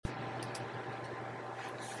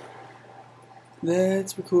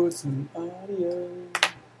Let's record some audio.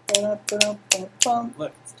 Ba-da-ba-da-ba-bum.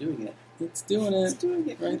 Look, it's doing it. It's doing it. It's doing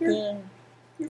it, right Peter. there.